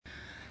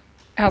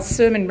Our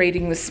sermon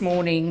reading this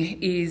morning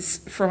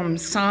is from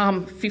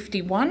Psalm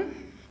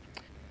 51.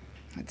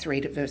 Let's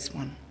read it, verse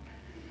 1.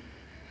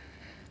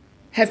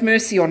 Have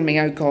mercy on me,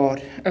 O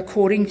God,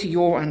 according to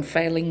your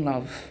unfailing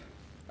love.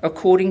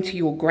 According to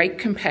your great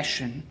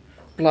compassion,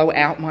 blow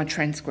out my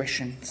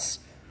transgressions.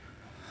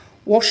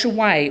 Wash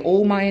away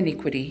all my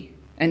iniquity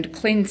and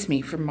cleanse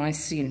me from my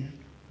sin.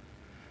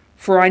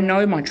 For I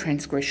know my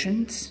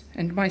transgressions,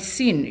 and my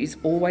sin is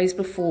always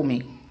before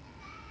me.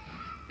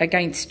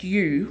 Against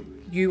you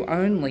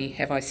only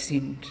have I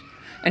sinned,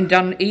 and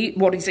done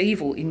what is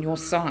evil in your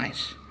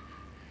sight.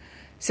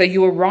 So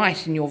you are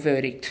right in your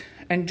verdict,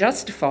 and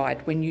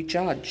justified when you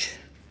judge.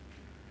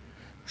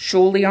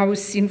 Surely I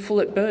was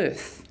sinful at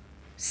birth,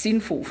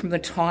 sinful from the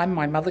time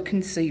my mother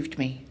conceived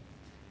me.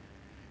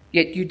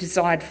 Yet you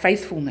desired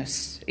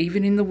faithfulness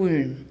even in the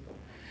womb.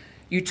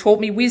 You taught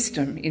me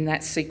wisdom in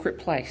that secret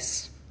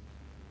place.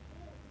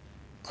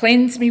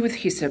 Cleanse me with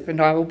hyssop,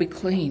 and I will be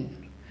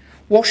clean.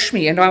 Wash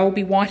me, and I will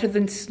be whiter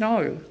than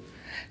snow.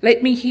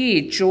 Let me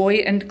hear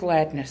joy and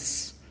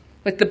gladness.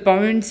 Let the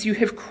bones you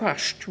have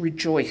crushed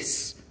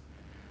rejoice.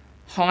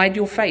 Hide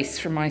your face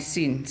from my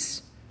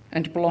sins,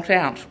 and blot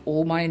out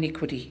all my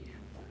iniquity.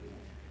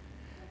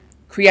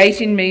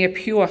 Create in me a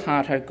pure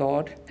heart, O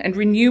God, and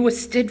renew a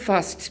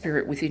steadfast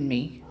spirit within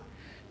me.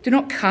 Do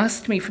not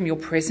cast me from your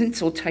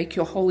presence or take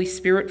your Holy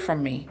Spirit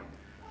from me.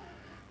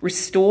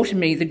 Restore to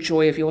me the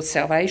joy of your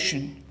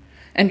salvation,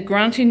 and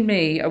grant in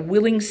me a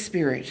willing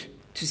spirit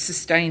to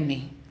sustain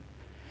me.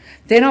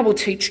 Then I will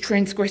teach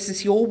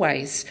transgressors your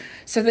ways,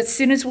 so that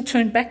sinners will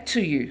turn back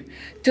to you.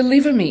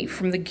 Deliver me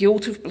from the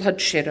guilt of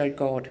bloodshed, O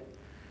God,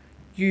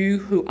 you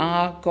who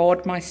are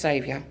God my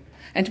Saviour,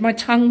 and my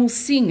tongue will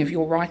sing of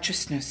your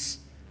righteousness.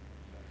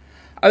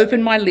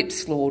 Open my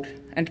lips, Lord,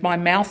 and my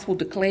mouth will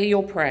declare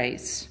your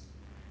praise.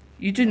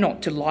 You do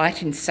not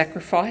delight in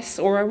sacrifice,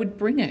 or I would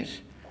bring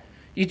it.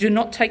 You do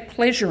not take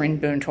pleasure in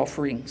burnt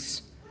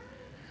offerings.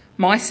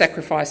 My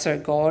sacrifice, O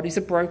God, is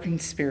a broken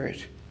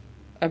spirit.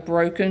 A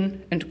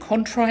broken and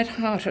contrite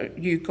heart,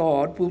 you,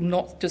 God, will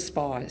not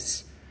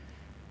despise.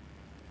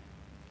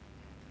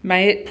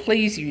 May it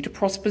please you to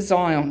prosper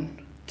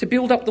Zion, to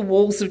build up the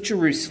walls of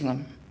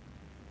Jerusalem.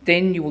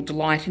 Then you will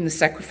delight in the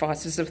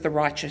sacrifices of the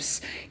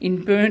righteous,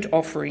 in burnt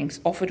offerings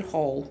offered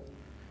whole.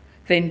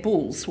 Then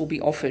bulls will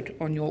be offered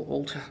on your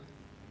altar.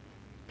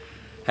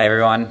 Hey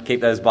everyone, keep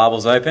those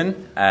Bibles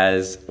open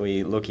as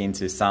we look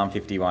into Psalm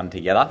 51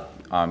 together.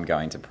 I'm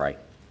going to pray.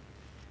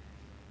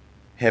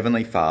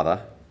 Heavenly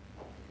Father,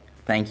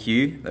 thank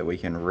you that we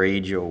can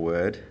read your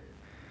word.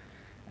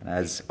 And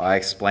as I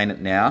explain it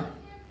now,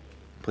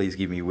 please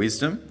give me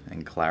wisdom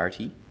and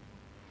clarity.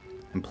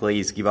 And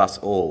please give us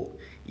all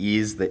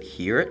ears that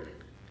hear it,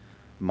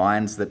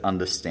 minds that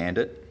understand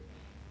it,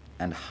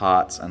 and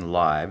hearts and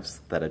lives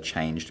that are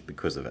changed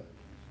because of it.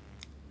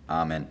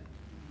 Amen.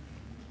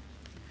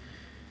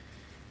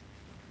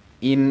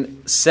 In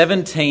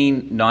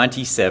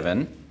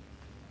 1797,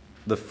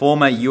 the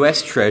former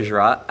US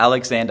Treasurer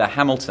Alexander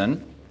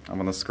Hamilton, I'm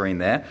on the screen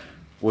there,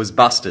 was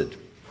busted.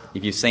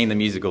 If you've seen the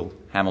musical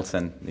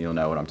Hamilton, you'll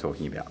know what I'm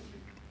talking about.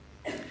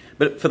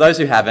 But for those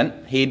who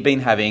haven't, he'd been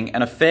having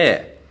an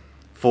affair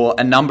for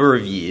a number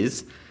of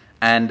years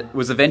and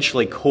was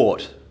eventually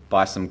caught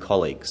by some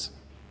colleagues.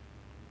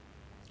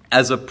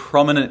 As a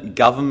prominent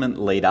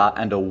government leader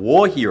and a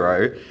war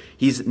hero,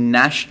 his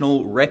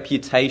national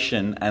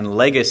reputation and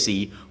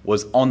legacy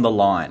was on the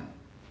line.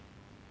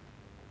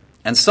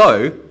 And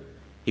so,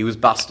 he was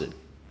busted.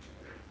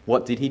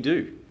 What did he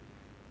do?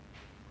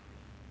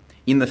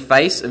 In the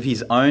face of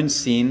his own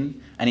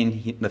sin and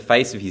in the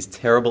face of his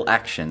terrible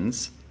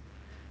actions,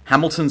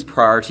 Hamilton's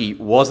priority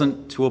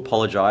wasn't to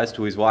apologise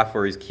to his wife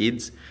or his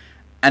kids,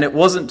 and it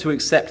wasn't to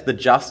accept the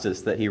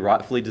justice that he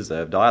rightfully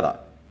deserved either.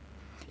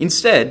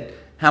 Instead,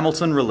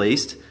 Hamilton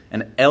released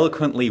an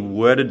eloquently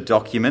worded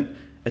document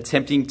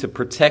attempting to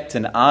protect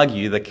and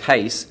argue the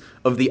case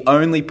of the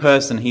only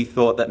person he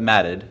thought that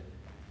mattered,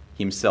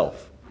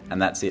 himself.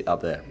 And that's it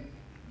up there.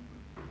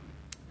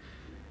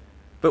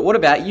 But what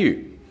about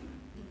you?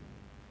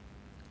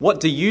 What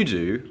do you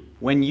do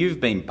when you've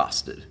been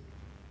busted?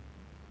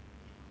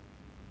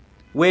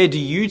 Where do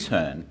you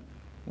turn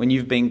when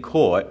you've been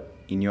caught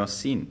in your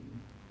sin?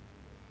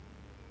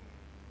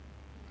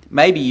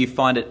 Maybe you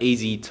find it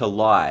easy to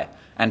lie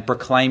and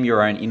proclaim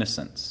your own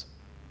innocence.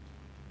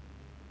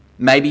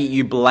 Maybe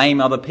you blame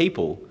other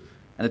people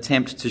and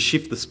attempt to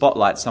shift the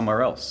spotlight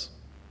somewhere else.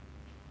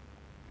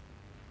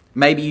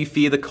 Maybe you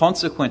fear the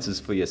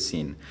consequences for your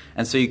sin,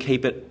 and so you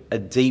keep it a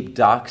deep,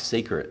 dark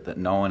secret that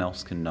no one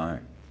else can know.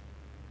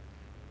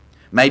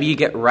 Maybe you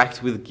get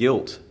racked with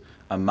guilt,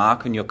 a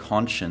mark on your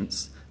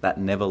conscience that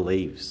never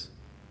leaves.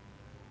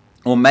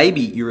 Or maybe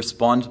you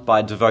respond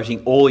by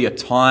devoting all your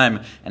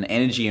time and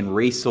energy and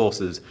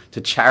resources to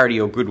charity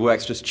or good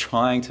works, just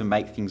trying to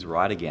make things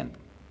right again.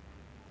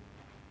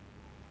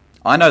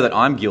 I know that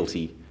I'm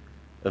guilty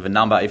of a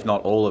number, if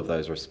not all, of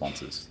those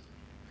responses.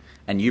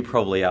 And you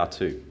probably are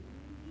too.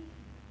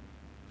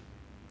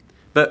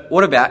 But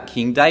what about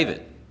King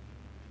David?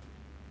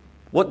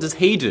 What does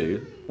he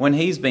do when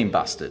he's been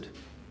busted?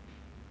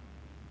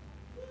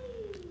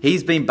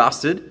 He's been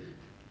busted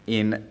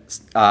in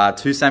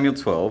 2 Samuel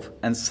 12,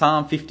 and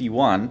Psalm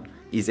 51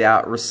 is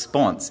our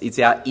response. It's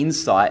our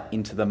insight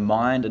into the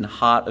mind and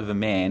heart of a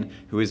man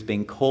who has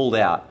been called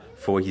out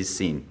for his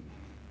sin.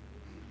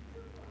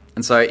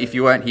 And so if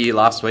you weren't here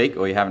last week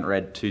or you haven't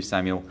read 2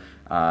 Samuel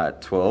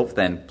 12,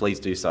 then please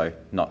do so,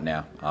 not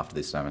now, after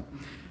this sermon.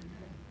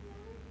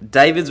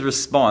 David's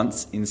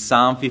response in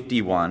Psalm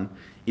 51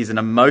 is an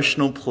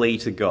emotional plea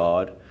to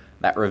God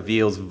that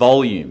reveals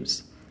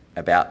volumes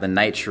about the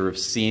nature of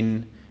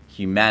sin,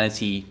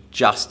 humanity,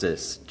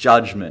 justice,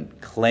 judgment,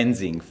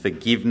 cleansing,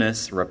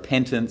 forgiveness,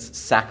 repentance,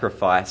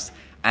 sacrifice,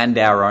 and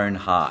our own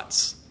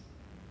hearts.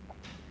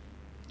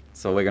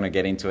 So we're going to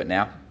get into it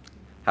now.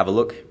 Have a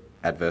look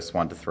at verse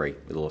 1 to 3.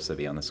 It'll also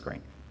be on the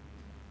screen.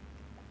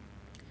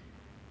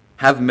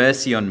 Have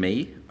mercy on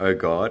me, O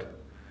God,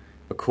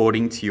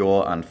 according to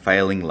your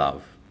unfailing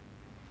love.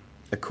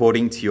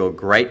 According to your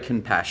great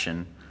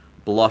compassion,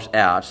 blot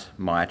out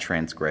my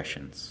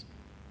transgressions.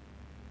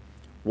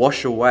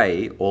 Wash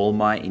away all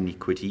my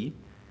iniquity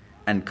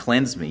and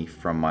cleanse me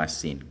from my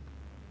sin.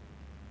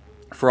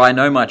 For I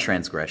know my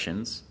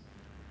transgressions,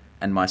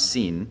 and my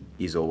sin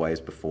is always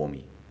before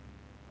me.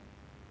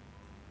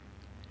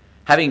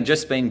 Having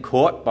just been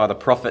caught by the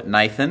prophet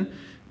Nathan,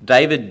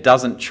 David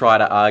doesn't try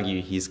to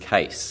argue his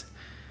case.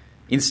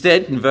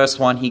 Instead, in verse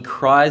 1, he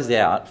cries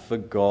out for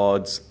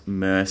God's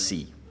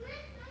mercy.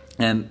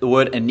 And the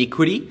word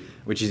iniquity,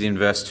 which is in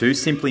verse 2,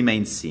 simply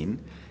means sin.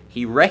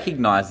 He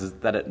recognises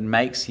that it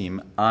makes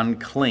him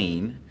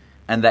unclean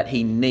and that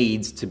he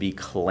needs to be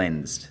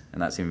cleansed.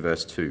 And that's in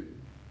verse 2.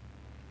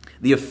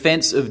 The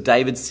offence of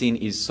David's sin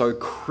is so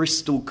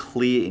crystal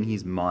clear in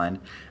his mind,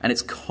 and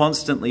it's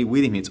constantly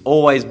with him. It's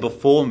always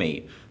before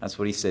me. That's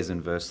what he says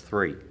in verse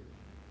 3.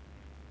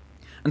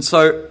 And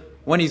so,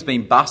 when he's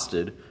been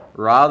busted,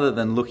 rather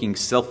than looking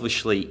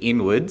selfishly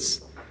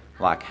inwards,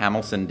 like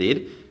Hamilton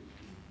did,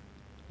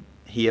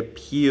 he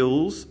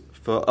appeals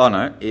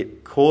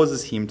it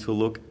causes him to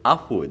look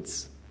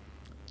upwards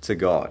to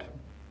God.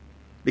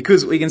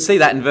 Because we can see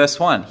that in verse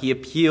 1. He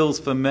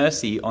appeals for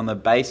mercy on the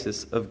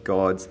basis of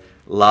God's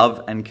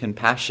love and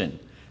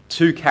compassion.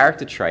 Two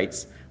character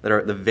traits that are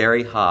at the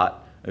very heart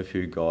of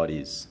who God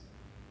is.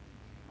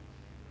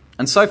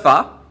 And so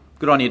far,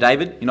 good on you,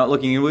 David. You're not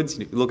looking inwards,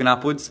 you're looking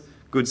upwards.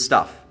 Good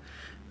stuff.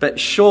 But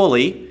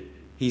surely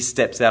he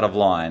steps out of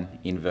line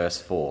in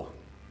verse 4.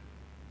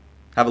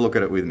 Have a look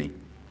at it with me.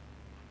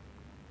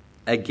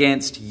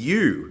 Against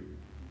you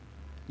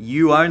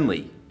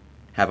only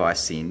have I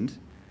sinned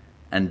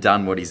and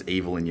done what is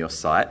evil in your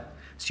sight,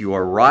 so you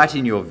are right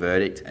in your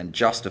verdict and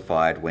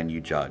justified when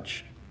you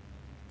judge.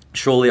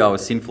 Surely I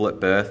was sinful at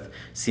birth,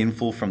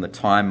 sinful from the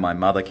time my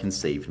mother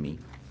conceived me.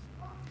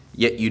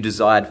 Yet you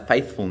desired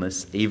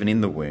faithfulness even in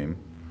the womb.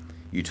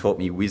 You taught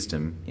me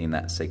wisdom in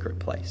that secret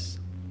place.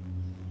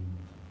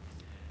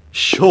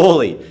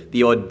 Surely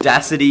the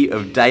audacity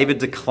of David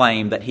to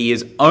claim that he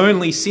has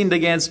only sinned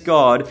against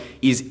God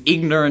is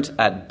ignorant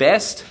at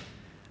best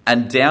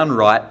and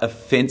downright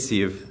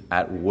offensive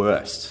at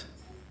worst.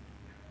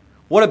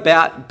 What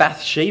about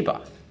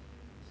Bathsheba?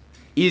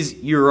 Is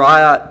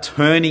Uriah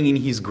turning in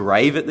his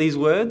grave at these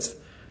words?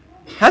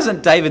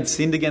 Hasn't David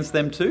sinned against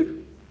them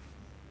too?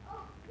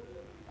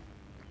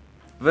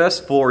 Verse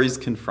 4 is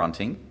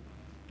confronting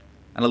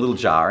and a little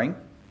jarring,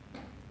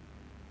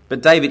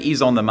 but David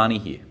is on the money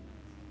here.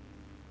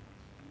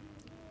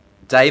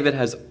 David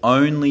has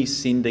only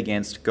sinned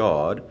against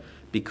God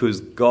because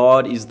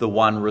God is the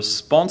one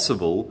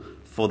responsible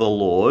for the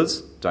laws,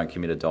 don't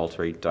commit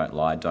adultery, don't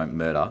lie, don't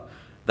murder,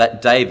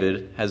 that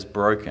David has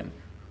broken.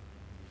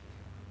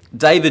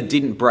 David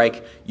didn't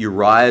break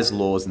Uriah's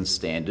laws and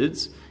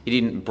standards. He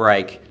didn't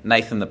break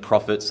Nathan the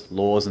prophet's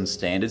laws and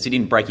standards. He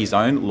didn't break his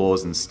own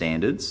laws and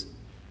standards.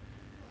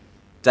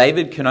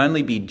 David can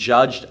only be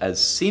judged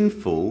as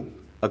sinful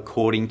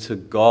according to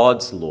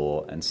God's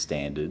law and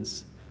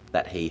standards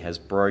that he has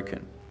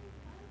broken.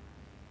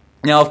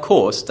 Now, of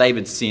course,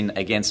 David's sin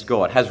against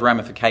God has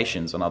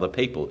ramifications on other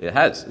people. It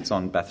has. It's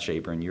on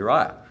Bathsheba and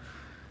Uriah.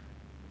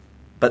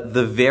 But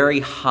the very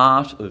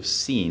heart of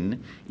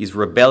sin is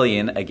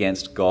rebellion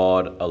against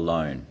God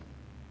alone.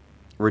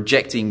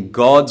 Rejecting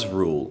God's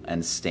rule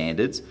and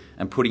standards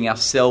and putting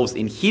ourselves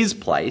in his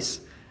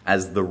place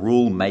as the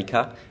rule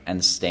maker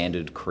and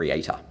standard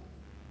creator.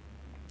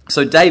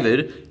 So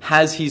David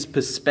has his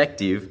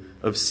perspective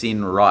of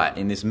sin right.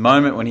 In this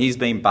moment when he's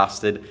been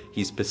busted,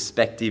 his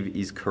perspective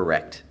is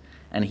correct.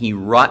 And he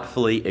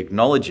rightfully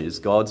acknowledges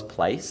God's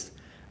place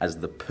as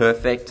the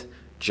perfect,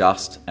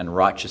 just, and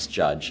righteous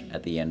judge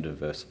at the end of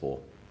verse 4.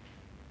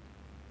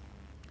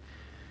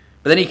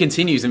 But then he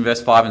continues in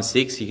verse 5 and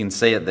 6, you can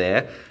see it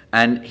there,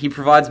 and he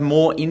provides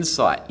more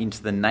insight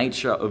into the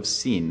nature of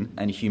sin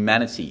and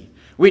humanity,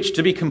 which,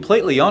 to be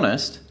completely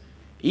honest,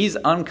 is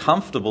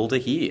uncomfortable to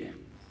hear.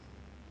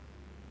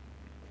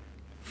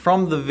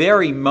 From the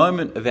very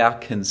moment of our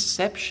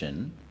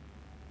conception,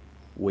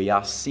 we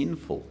are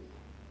sinful.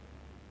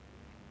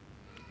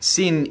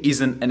 Sin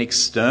isn't an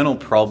external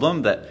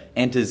problem that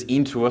enters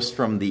into us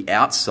from the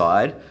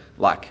outside,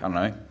 like,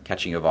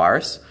 catching a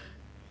virus.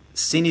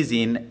 sin is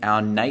in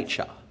our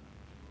nature.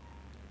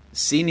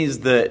 Sin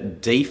is the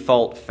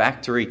default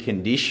factory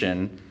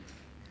condition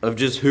of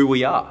just who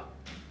we are.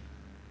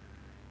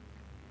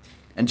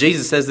 And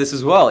Jesus says this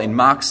as well. In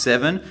Mark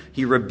 7,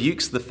 he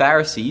rebukes the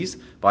Pharisees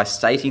by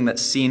stating that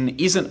sin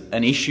isn't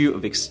an issue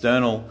of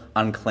external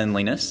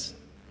uncleanliness,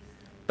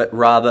 but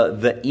rather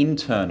the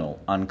internal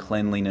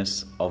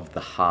uncleanliness of the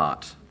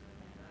heart.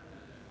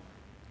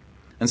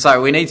 And so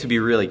we need to be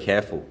really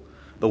careful.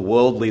 The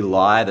worldly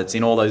lie that's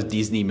in all those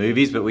Disney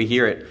movies, but we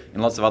hear it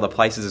in lots of other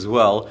places as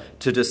well,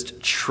 to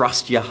just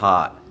trust your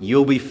heart.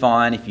 You'll be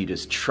fine if you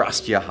just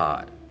trust your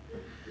heart.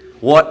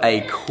 What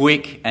a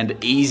quick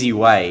and easy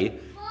way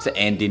to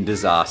end in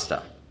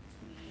disaster.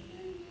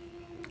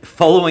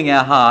 Following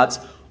our hearts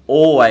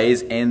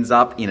always ends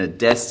up in a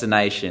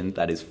destination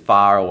that is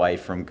far away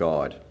from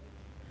God.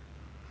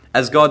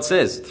 As God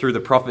says through the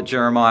prophet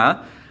Jeremiah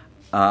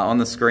on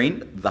the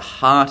screen, the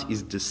heart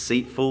is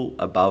deceitful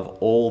above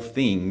all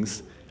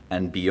things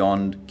and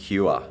beyond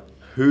cure.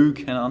 Who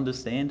can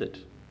understand it?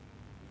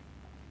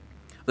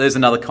 There's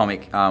another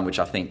comic which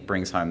I think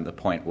brings home the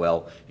point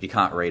well. If you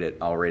can't read it,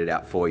 I'll read it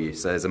out for you.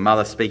 So there's a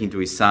mother speaking to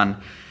his son.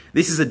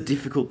 This is a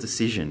difficult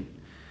decision.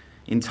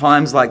 In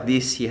times like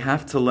this, you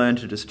have to learn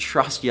to just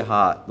trust your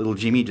heart. Little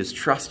Jimmy, just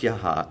trust your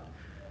heart.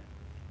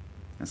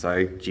 And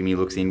so Jimmy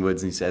looks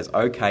inwards and he says,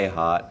 "Okay,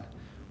 heart,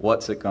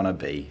 what's it going to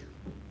be?"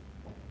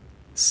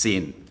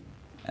 Sin.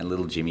 And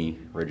little Jimmy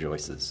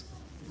rejoices.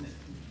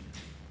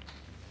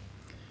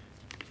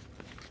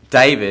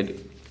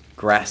 David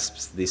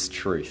grasps this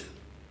truth.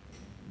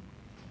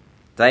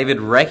 David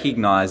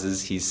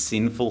recognises his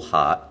sinful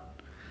heart,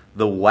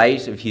 the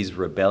weight of his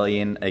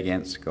rebellion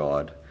against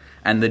God,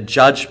 and the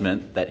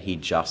judgment that he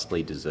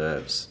justly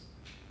deserves.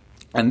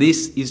 And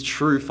this is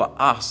true for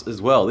us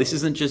as well. This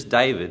isn't just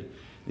David,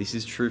 this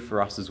is true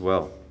for us as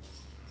well.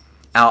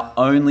 Our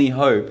only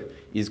hope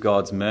is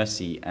God's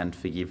mercy and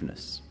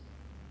forgiveness.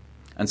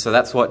 And so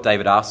that's what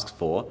David asks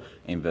for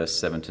in verse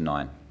 7 to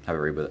 9. Have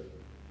a read with it.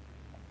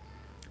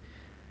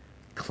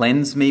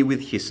 "Cleanse me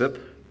with hyssop,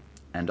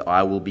 and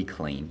I will be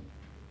clean.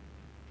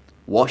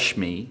 Wash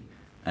me,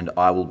 and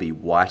I will be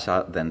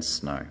whiter than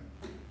snow.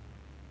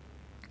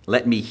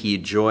 Let me hear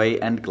joy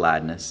and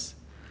gladness.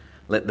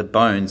 Let the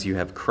bones you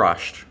have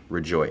crushed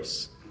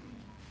rejoice.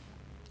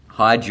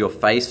 Hide your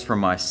face from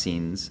my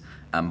sins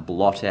and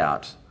blot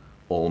out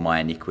all my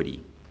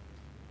iniquity."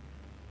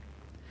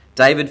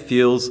 David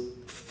feels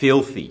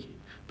filthy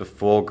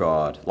before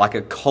God, like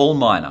a coal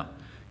miner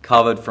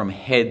covered from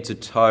head to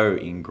toe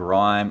in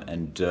grime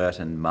and dirt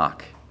and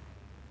muck.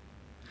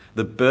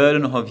 The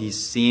burden of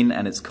his sin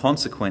and its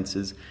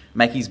consequences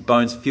make his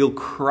bones feel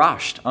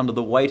crushed under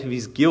the weight of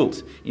his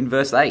guilt in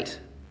verse 8.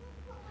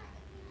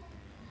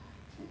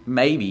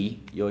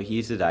 Maybe you're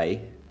here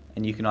today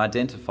and you can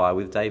identify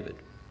with David.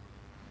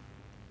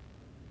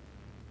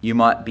 You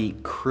might be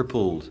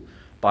crippled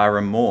by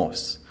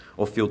remorse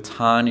or feel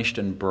tarnished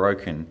and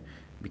broken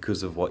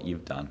because of what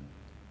you've done.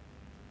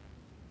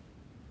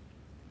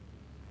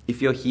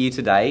 If you're here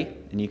today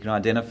and you can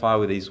identify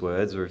with these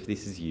words, or if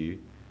this is you,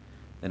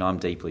 then I'm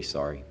deeply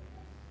sorry.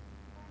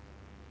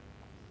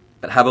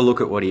 But have a look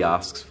at what he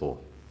asks for.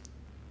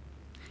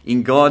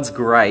 In God's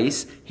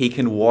grace, he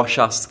can wash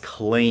us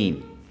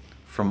clean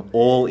from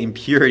all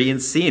impurity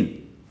and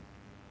sin.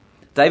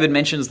 David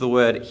mentions the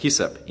word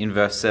hyssop in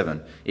verse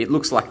 7. It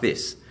looks like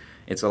this.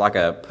 It's like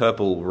a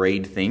purple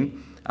reed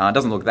thing. It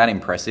doesn't look that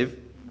impressive.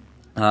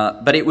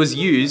 But it was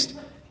used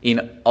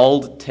in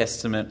Old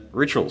Testament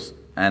rituals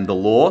and the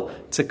law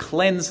to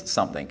cleanse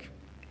something.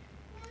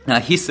 Now,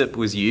 hyssop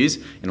was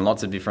used in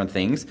lots of different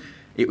things.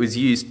 It was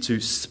used to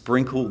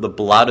sprinkle the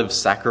blood of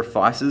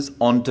sacrifices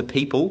onto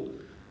people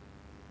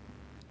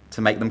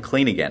to make them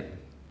clean again.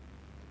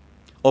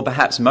 Or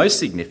perhaps most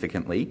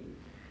significantly,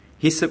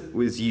 hyssop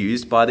was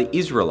used by the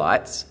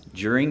Israelites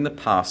during the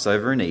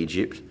Passover in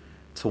Egypt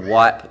to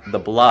wipe the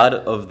blood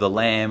of the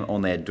lamb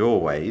on their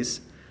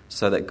doorways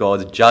so that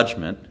God's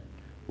judgment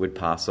would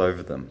pass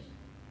over them.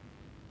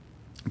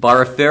 By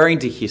referring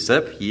to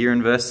hyssop here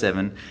in verse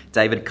 7,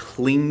 David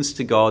clings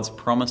to God's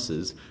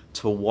promises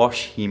to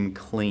wash him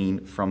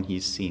clean from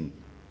his sin.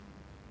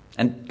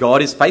 And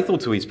God is faithful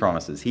to his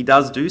promises. He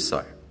does do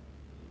so.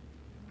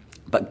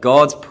 But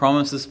God's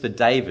promises for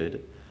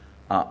David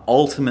are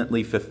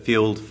ultimately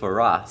fulfilled for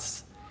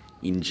us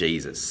in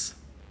Jesus.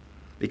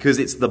 Because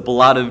it's the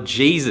blood of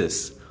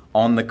Jesus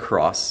on the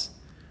cross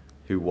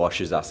who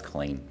washes us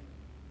clean.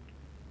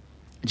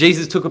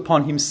 Jesus took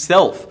upon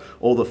himself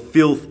all the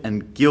filth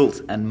and guilt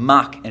and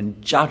muck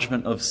and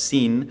judgment of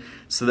sin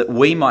so that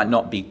we might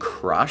not be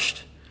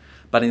crushed,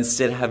 but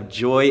instead have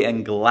joy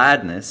and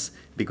gladness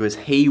because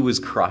he was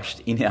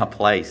crushed in our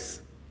place.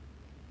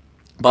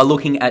 By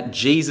looking at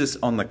Jesus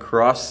on the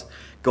cross,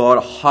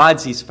 God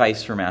hides his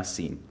face from our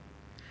sin,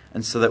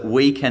 and so that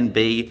we can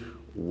be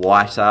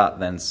whiter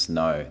than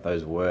snow.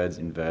 Those words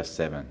in verse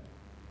 7.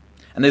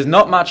 And there's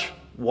not much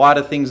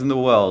whiter things in the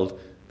world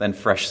than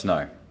fresh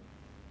snow.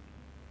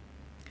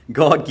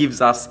 God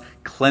gives us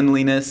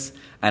cleanliness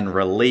and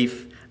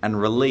relief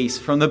and release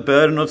from the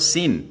burden of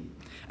sin.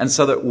 and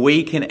so that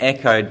we can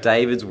echo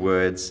David's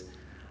words,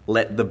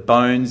 "Let the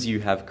bones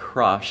you have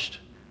crushed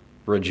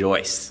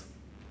rejoice."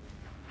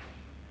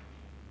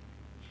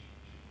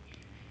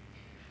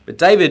 But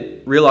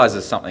David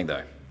realizes something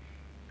though,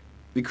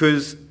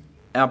 because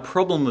our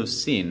problem of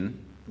sin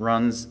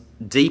runs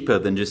deeper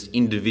than just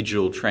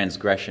individual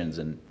transgressions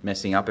and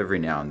messing up every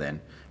now and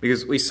then.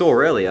 Because we saw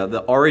earlier,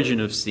 the origin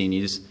of sin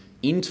is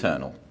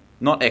internal,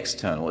 not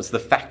external. It's the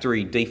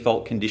factory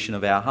default condition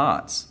of our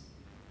hearts.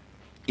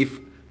 If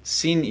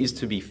sin is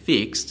to be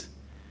fixed,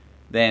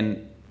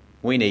 then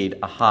we need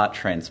a heart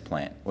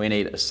transplant. We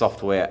need a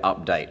software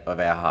update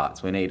of our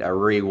hearts. We need a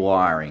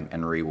rewiring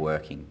and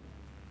reworking.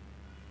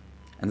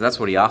 And that's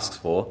what he asks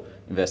for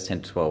in verse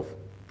 10 to 12.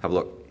 Have a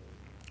look.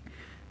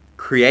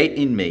 "Create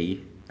in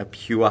me a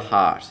pure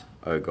heart,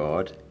 O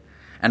God,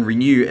 and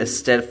renew a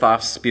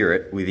steadfast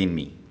spirit within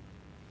me.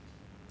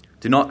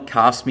 Do not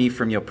cast me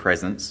from your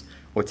presence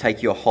or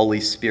take your Holy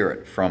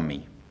Spirit from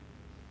me.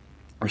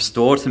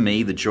 Restore to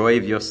me the joy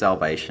of your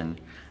salvation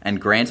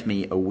and grant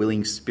me a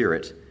willing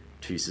spirit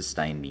to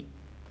sustain me."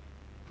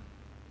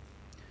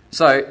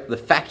 So, the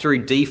factory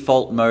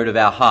default mode of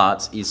our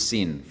hearts is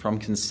sin. From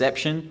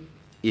conception,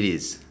 it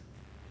is.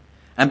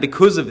 And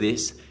because of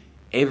this,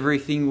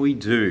 everything we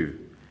do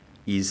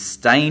is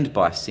stained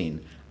by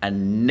sin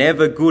and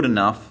never good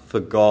enough for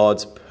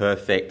God's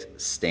perfect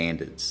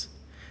standards.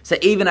 So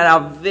even at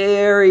our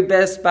very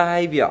best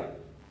behaviour,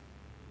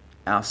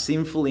 our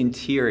sinful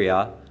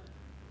interior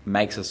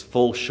makes us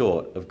fall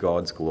short of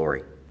God's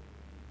glory.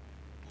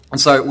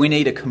 And so we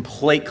need a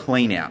complete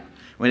clean out.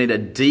 We need a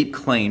deep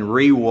clean,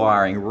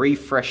 rewiring,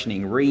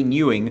 refreshening,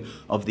 renewing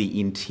of the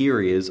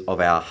interiors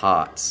of our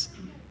hearts.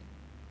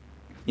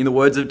 In the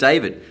words of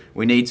David,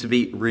 we need to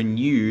be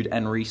renewed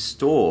and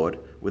restored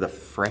with a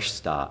fresh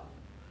start.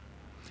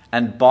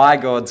 And by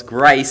God's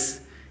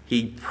grace,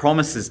 he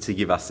promises to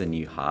give us a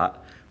new heart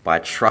by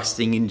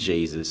trusting in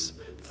Jesus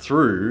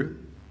through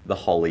the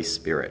Holy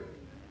Spirit.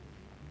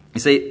 You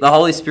see, the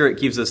Holy Spirit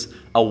gives us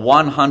a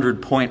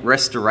 100-point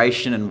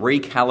restoration and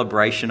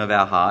recalibration of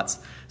our hearts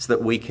so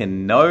that we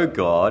can know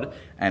God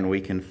and we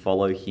can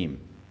follow him.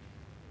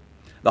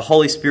 The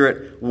Holy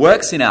Spirit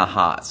works in our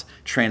hearts,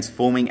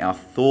 transforming our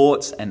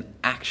thoughts and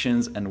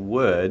actions and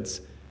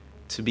words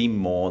to be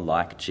more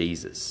like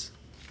Jesus.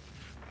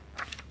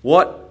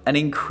 What an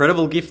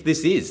incredible gift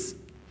this is.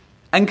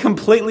 And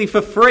completely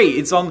for free.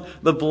 It's on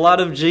the blood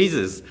of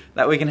Jesus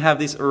that we can have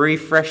this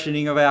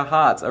refreshing of our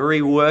hearts, a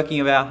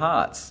reworking of our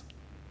hearts.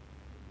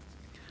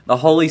 The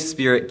Holy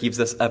Spirit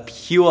gives us a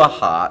pure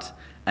heart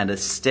and a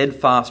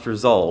steadfast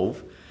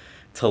resolve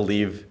to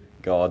live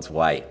God's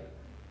way.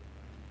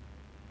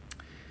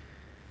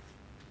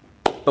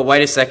 But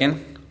wait a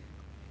second.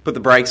 Put the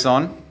brakes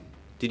on.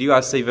 Did you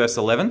guys see verse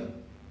 11?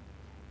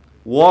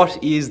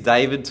 What is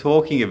David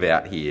talking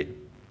about here?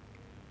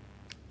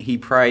 He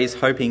prays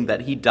hoping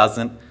that he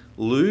doesn't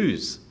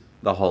lose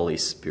the Holy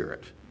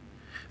Spirit.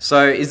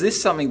 So is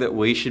this something that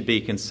we should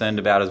be concerned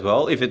about as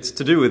well? If it's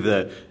to do with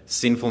the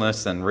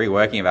sinfulness and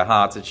reworking of our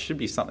hearts, it should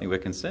be something we're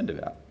concerned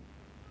about.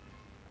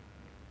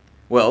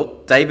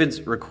 Well,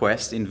 David's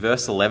request in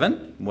verse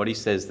 11, what he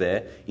says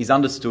there, is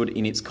understood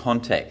in its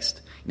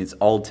context, in its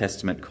Old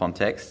Testament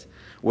context,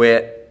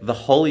 where the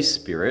Holy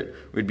Spirit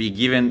would be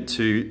given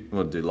to,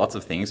 well, do lots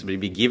of things, but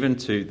he'd be given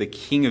to the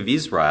king of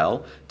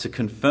Israel to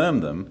confirm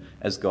them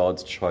as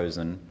God's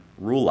chosen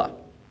ruler.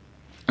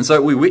 And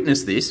so we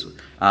witness this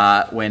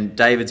when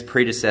David's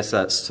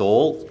predecessor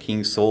Saul,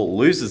 King Saul,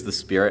 loses the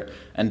Spirit,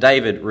 and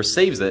David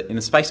receives it in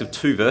the space of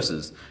 2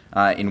 verses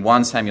in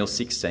 1 Samuel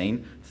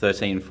 16,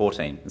 13 and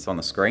 14. It's on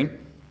the screen.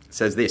 It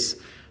says this: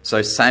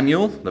 "So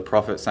Samuel, the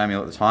prophet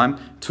Samuel at the time,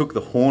 took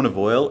the horn of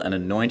oil and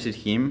anointed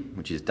him,"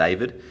 which is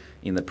David,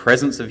 "in the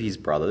presence of his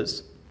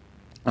brothers.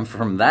 And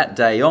from that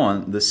day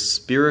on, the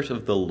Spirit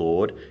of the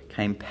Lord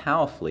came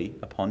powerfully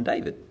upon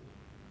David.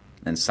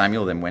 And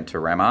Samuel then went to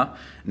Ramah.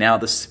 Now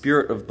the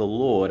Spirit of the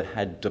Lord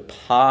had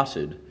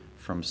departed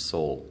from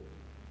Saul."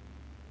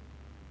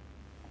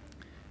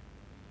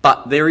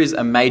 But there is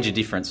a major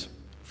difference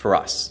for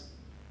us.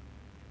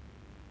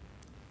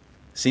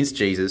 Since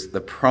Jesus, the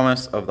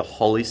promise of the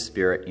Holy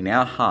Spirit in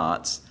our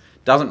hearts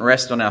doesn't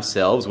rest on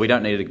ourselves. We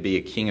don't need to be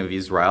a king of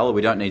Israel.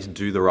 We don't need to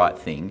do the right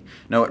thing.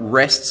 No, it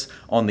rests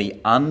on the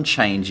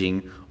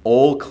unchanging,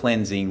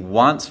 all-cleansing,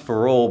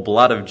 once-for-all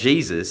blood of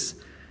Jesus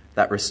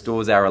that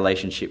restores our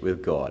relationship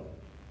with God.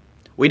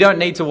 We don't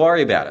need to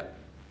worry about it.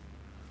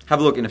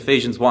 Have a look in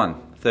Ephesians 1,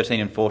 13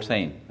 and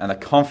 14, and the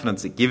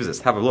confidence it gives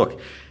us. Have a look.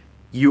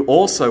 "You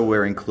also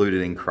were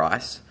included in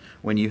Christ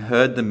when you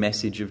heard the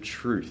message of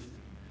truth,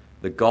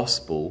 the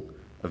gospel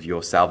of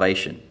your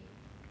salvation.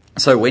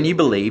 So when you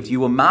believed,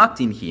 you were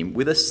marked in him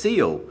with a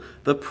seal,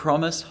 the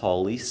promised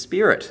Holy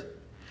Spirit,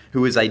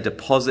 who is a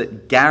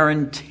deposit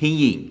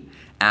guaranteeing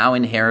our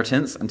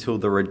inheritance until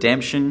the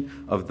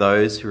redemption of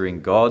those who are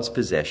in God's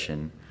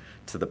possession,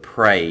 to the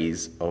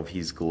praise of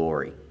his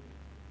glory."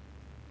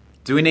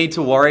 Do we need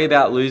to worry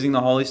about losing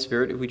the Holy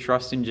Spirit if we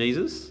trust in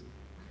Jesus?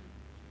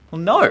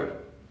 Well, no.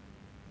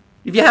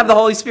 If you have the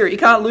Holy Spirit, you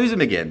can't lose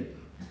him again.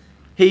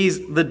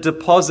 He's the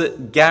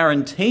deposit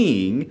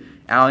guaranteeing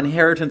our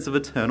inheritance of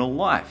eternal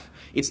life.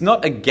 It's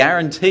not a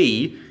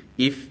guarantee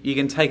if you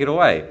can take it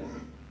away.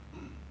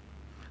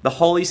 The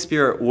Holy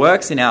Spirit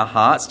works in our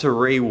hearts to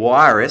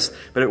rewire us,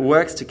 but it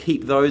works to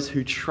keep those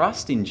who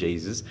trust in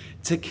Jesus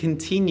to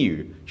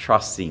continue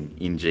trusting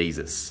in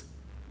Jesus.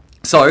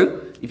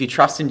 So, if you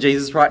trust in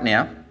Jesus right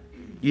now,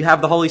 you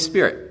have the Holy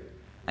Spirit,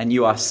 and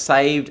you are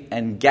saved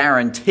and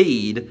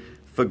guaranteed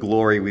for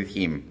glory with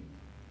Him.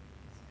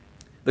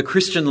 The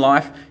Christian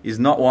life is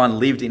not one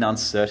lived in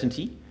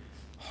uncertainty,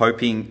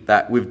 hoping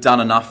that we've done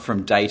enough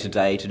from day to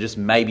day to just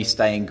maybe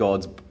stay in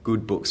God's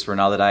good books for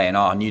another day and,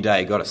 a new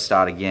day, got to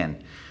start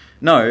again.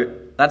 No,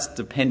 that's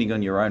depending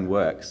on your own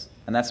works,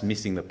 and that's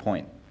missing the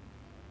point.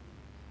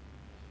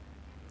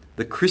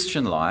 The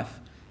Christian life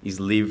is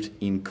lived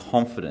in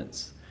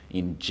confidence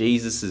in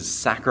Jesus'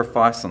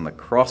 sacrifice on the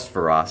cross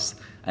for us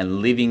and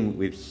living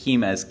with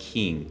Him as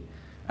King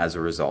as a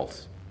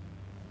result.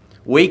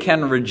 We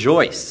can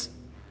rejoice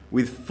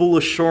with full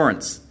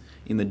assurance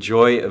in the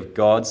joy of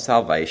God's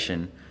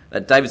salvation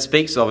that David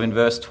speaks of in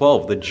verse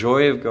 12, the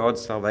joy of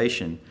God's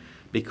salvation,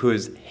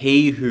 because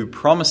He who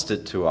promised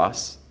it to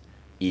us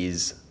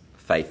is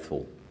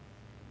faithful.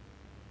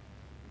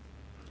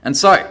 And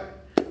so,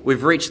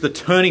 we've reached the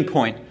turning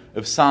point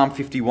of Psalm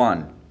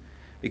 51,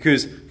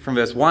 because from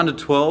verse 1 to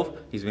 12,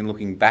 he's been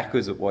looking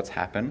backwards at what's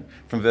happened.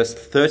 From verse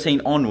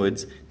 13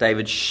 onwards,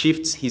 David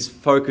shifts his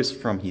focus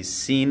from his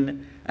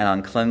sin and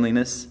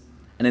uncleanliness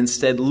and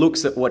instead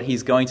looks at what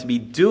he's going to be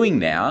doing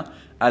now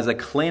as a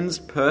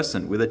cleansed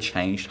person with a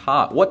changed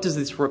heart. What does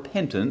this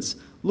repentance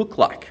look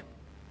like?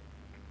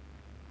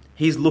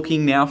 He's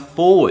looking now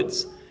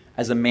forwards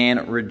as a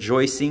man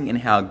rejoicing in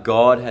how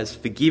God has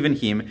forgiven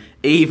him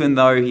even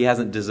though he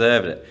hasn't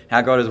deserved it.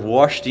 How God has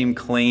washed him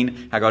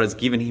clean, how God has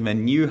given him a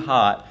new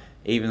heart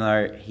even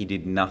though he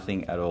did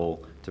nothing at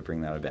all to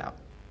bring that about.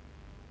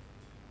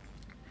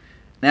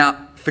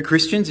 Now, for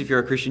Christians, if you're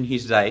a Christian here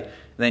today,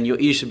 then your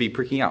ears should be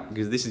pricking up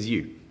because this is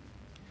you.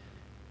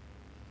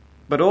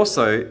 But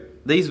also,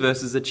 these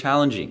verses are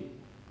challenging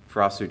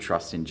for us who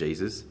trust in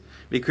Jesus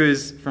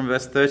because from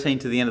verse 13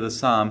 to the end of the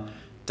psalm,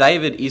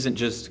 David isn't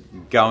just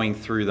going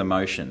through the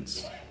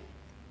motions.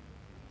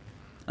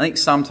 I think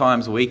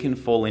sometimes we can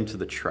fall into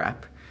the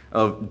trap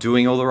of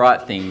doing all the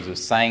right things, of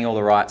saying all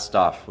the right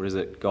stuff. What is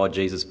it? God,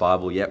 Jesus,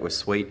 Bible, we're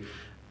sweet.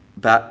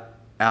 But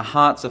our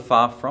hearts are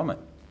far from it.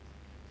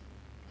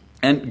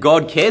 And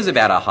God cares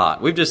about our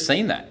heart. We've just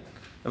seen that.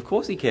 Of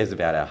course He cares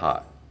about our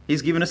heart.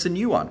 He's given us a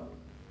new one.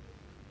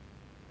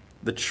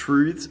 The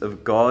truths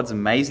of God's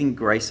amazing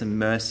grace and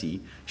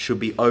mercy should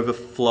be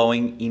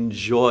overflowing in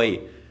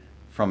joy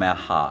from our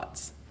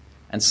hearts.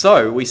 And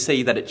so we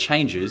see that it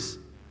changes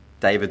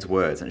David's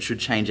words, and it should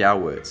change our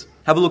words.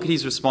 Have a look at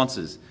his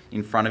responses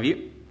in front of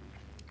you.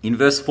 In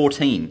verse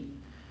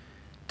 14,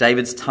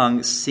 David's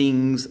tongue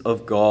sings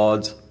of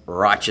God's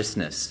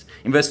righteousness.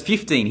 In verse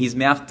 15, his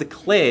mouth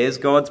declares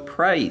God's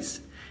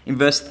praise. In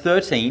verse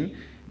 13,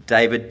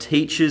 David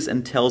teaches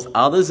and tells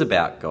others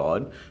about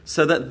God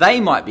so that they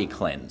might be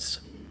cleansed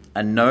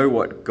and know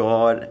what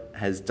God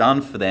has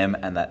done for them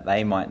and that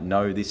they might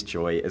know this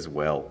joy as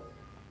well.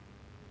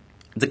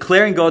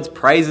 Declaring God's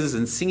praises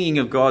and singing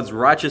of God's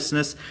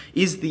righteousness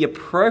is the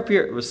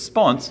appropriate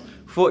response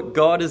for what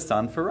God has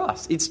done for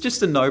us. It's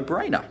just a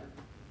no-brainer.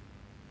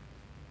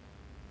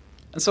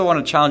 And so I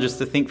want to challenge us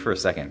to think for a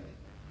second.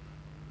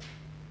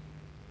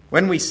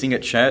 When we sing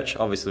at church,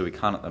 obviously we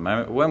can't at the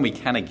moment, but when we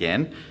can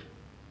again,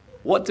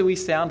 what do we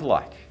sound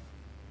like?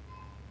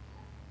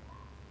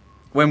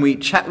 When we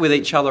chat with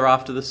each other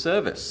after the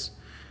service,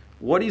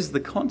 what is the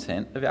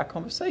content of our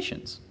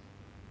conversations?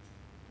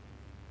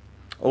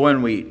 Or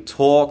when we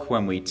talk,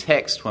 when we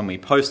text, when we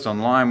post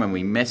online, when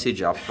we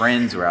message our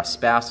friends or our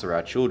spouse or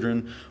our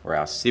children or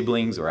our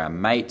siblings or our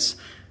mates,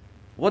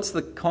 what's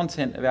the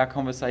content of our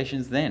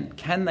conversations then?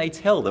 Can they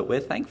tell that we're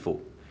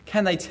thankful?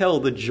 Can they tell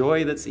the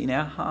joy that's in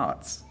our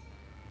hearts?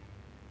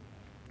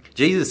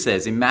 Jesus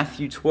says in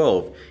Matthew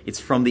 12, it's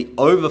from the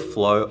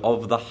overflow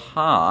of the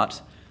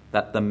heart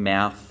that the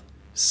mouth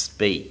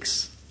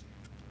speaks.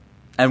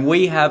 And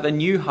we have a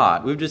new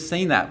heart. We've just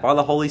seen that by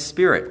the Holy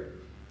Spirit.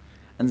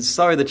 And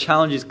so the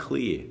challenge is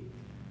clear.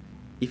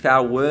 If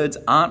our words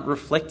aren't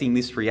reflecting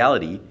this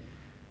reality,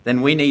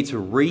 then we need to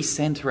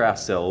recenter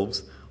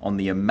ourselves on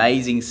the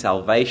amazing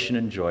salvation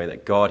and joy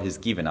that God has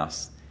given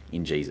us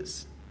in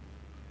Jesus.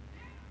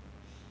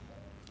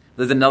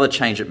 There's another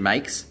change it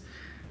makes,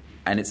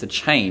 and it's a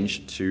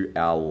change to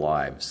our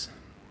lives.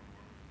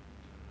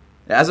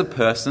 As a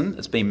person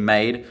that's been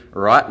made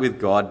right with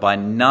God by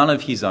none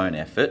of his own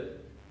effort,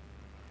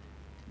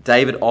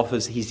 David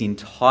offers his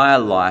entire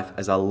life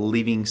as a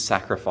living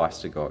sacrifice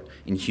to God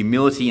in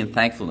humility and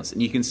thankfulness.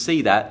 And you can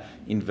see that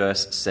in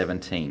verse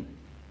 17.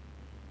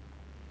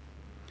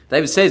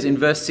 David says in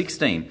verse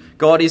 16,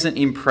 God isn't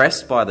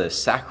impressed by the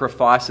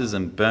sacrifices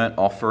and burnt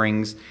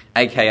offerings,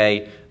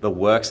 aka the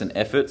works and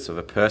efforts of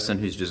a person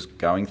who's just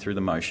going through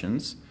the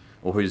motions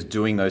or who's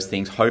doing those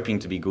things hoping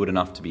to be good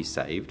enough to be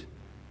saved.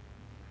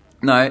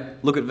 No,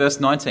 look at verse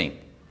 19.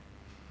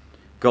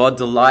 God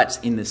delights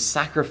in the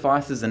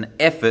sacrifices and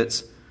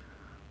efforts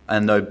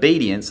and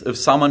obedience of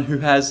someone who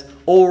has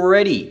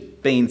already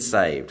been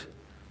saved.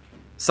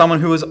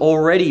 Someone who has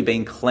already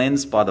been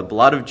cleansed by the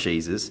blood of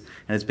Jesus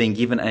and has been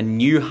given a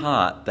new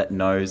heart that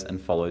knows and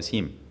follows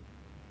him.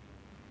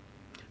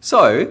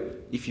 So,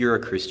 if you're a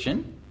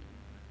Christian,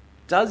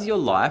 does your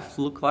life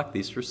look like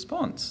this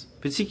response?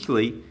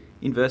 Particularly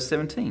in verse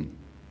 17.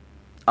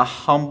 A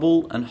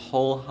humble and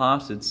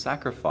wholehearted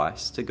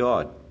sacrifice to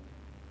God.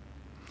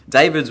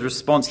 David's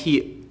response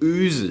here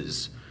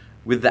oozes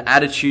with the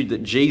attitude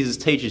that Jesus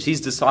teaches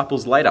his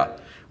disciples later,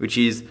 which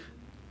is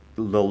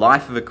the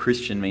life of a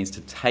Christian means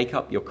to take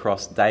up your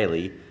cross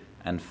daily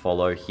and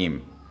follow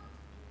him.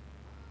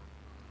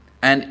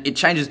 And it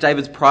changes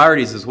David's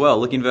priorities as well.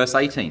 Look in verse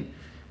 18.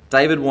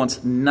 David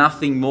wants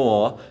nothing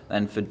more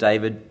than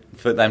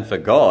for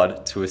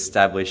God to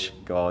establish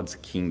God's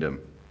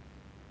kingdom.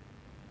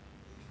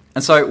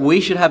 And so we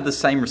should have the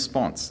same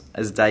response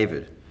as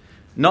David.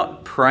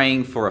 Not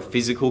praying for a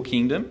physical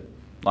kingdom,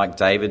 like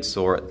David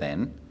saw it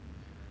then,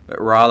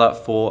 but rather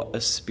for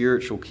a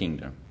spiritual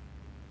kingdom.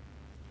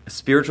 A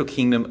spiritual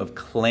kingdom of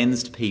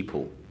cleansed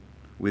people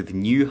with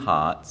new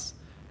hearts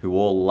who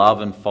all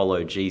love and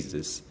follow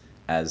Jesus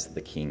as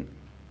the King.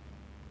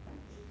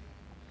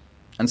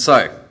 And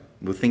so,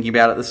 we're thinking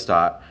about at the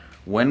start,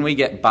 when we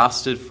get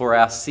busted for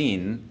our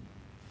sin,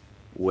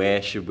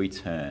 where should we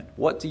turn?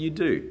 What do you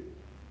do?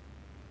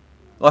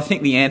 Well, I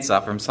think the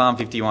answer from Psalm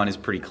 51 is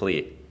pretty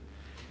clear.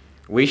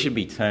 We should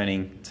be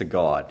turning to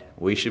God.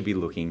 We should be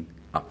looking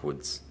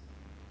upwards.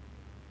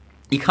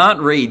 You can't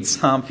read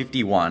Psalm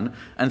 51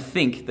 and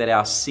think that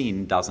our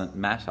sin doesn't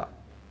matter.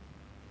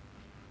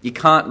 You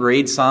can't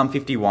read Psalm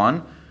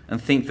 51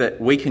 and think that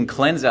we can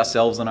cleanse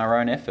ourselves on our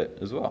own effort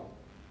as well.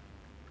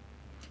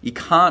 You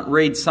can't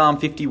read Psalm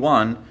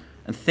 51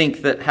 and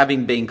think that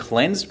having been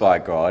cleansed by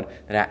God,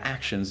 that our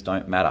actions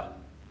don't matter.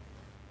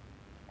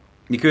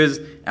 Because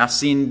our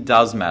sin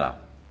does matter.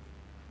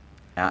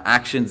 Our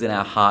actions and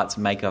our hearts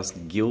make us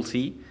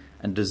guilty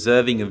and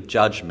deserving of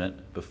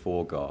judgment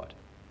before God.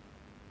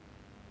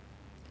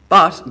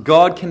 But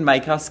God can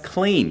make us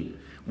clean,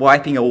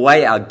 wiping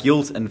away our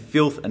guilt and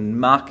filth and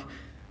muck,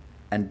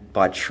 and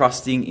by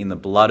trusting in the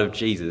blood of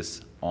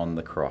Jesus on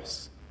the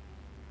cross.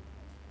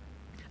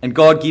 And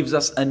God gives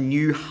us a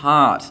new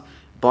heart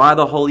by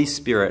the Holy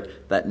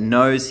Spirit that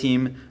knows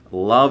him,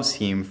 loves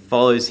him,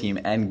 follows him,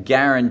 and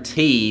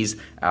guarantees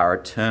our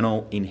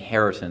eternal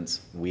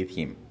inheritance with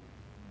him.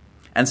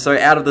 And so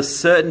out of the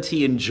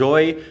certainty and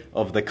joy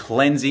of the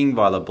cleansing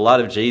by the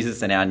blood of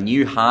Jesus and our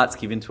new hearts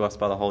given to us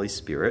by the Holy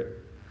Spirit,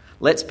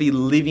 let's be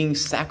living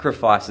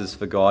sacrifices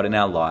for God in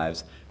our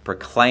lives,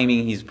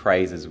 proclaiming his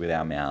praises with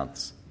our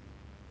mouths.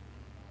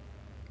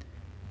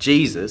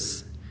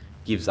 Jesus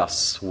gives us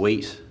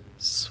sweet,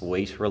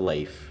 sweet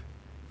relief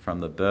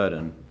from the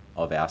burden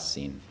of our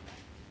sin.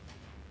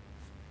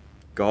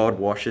 God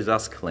washes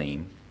us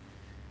clean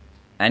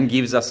and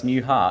gives us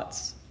new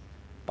hearts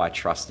by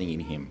trusting in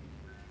him.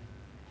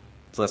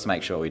 So let's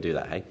make sure we do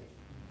that, hey?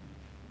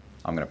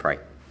 I'm going to pray.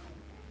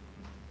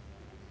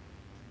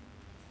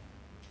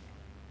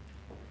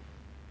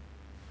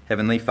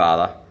 Heavenly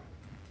Father,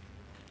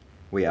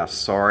 we are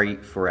sorry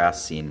for our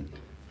sin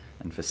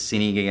and for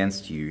sinning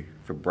against you,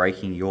 for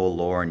breaking your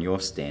law and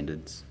your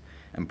standards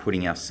and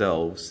putting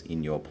ourselves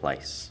in your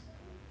place.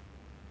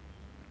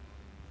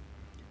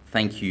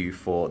 Thank you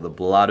for the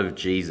blood of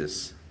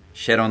Jesus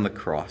shed on the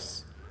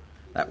cross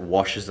that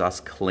washes us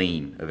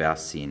clean of our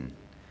sin.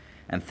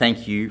 And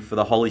thank you for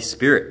the Holy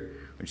Spirit,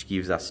 which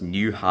gives us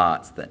new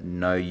hearts that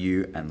know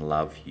you and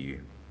love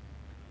you.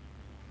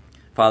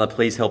 Father,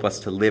 please help us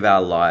to live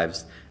our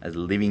lives as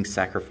living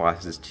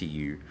sacrifices to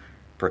you,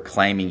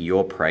 proclaiming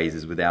your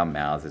praises with our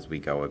mouths as we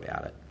go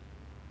about it.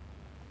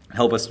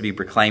 Help us to be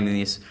proclaiming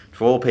this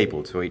to all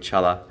people, to each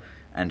other,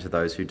 and to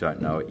those who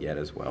don't know it yet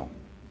as well.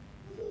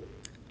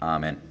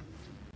 Amen.